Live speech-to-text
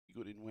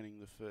good in winning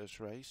the first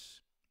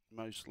race.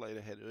 Most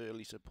later had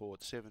early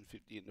support,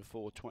 750 into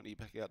 420,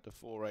 back out to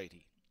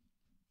 480.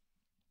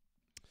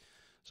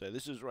 So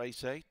this is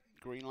race 8.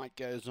 Green light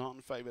goes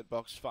on. Favourite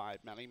box 5.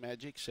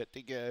 Murray-Magic set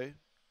to go.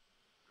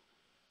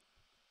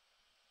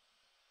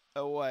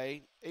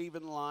 Away,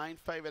 even line,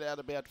 favoured out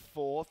about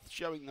 4th,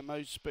 showing the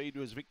most speed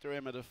was Victor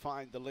Emma to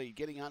find the lead.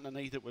 Getting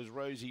underneath it was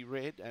Rosie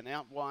Red, and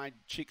out wide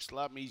Chicks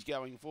Love Me's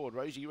going forward.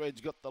 Rosie Red's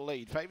got the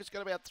lead. Favourite's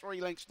got about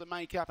 3 lengths to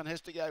make up and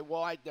has to go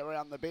wide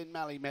around the bend,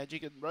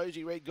 Murray-Magic, and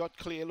Rosie Red got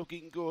clear,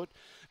 looking good.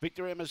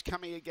 Victor Emma's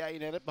coming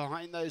again at it,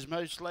 behind those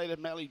most later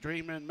Mally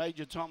Dreamer and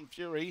Major Tom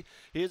Fury.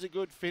 Here's a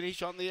good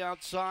finish on the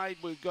outside.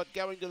 We've got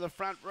going to the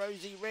front,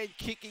 Rosie Red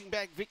kicking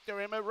back Victor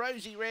Emma.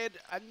 Rosie Red,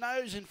 a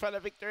nose in front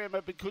of Victor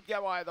Emma, but could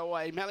go either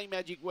way.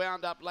 Murray-Magic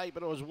wound up late,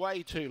 but it was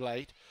way too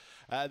late.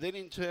 Then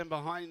in turn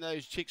behind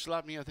those Chicks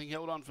Love Me, I think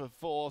held on for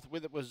 4th.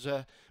 With it was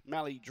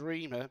Mally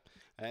Dreamer.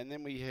 And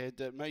then we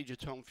had Major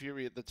Tom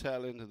Fury at the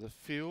tail end of the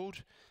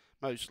field.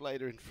 Most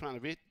later in front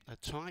of it. A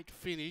tight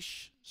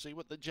finish. See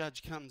what the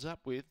judge comes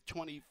up with.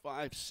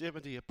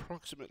 25.70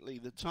 approximately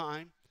the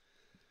time.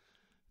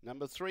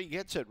 Number 3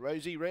 gets it,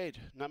 Rosie Red.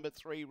 Number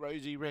 3,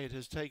 Rosie Red,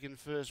 has taken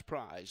first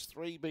prize.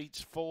 3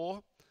 beats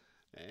 4.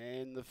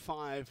 And the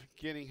 5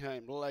 getting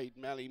home late,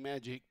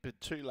 Murray-Magic, but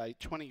too late.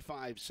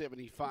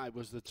 25.75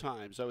 was the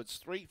time. So it's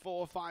 3,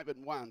 4, 5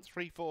 and 1.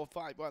 3, 4,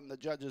 5, 1, the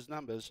judges'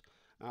 numbers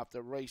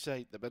after race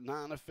 8. The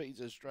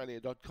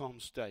BananaFeedsAustralia.com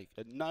stake.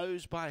 A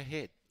nose by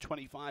head,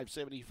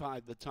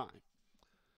 25.75 the time.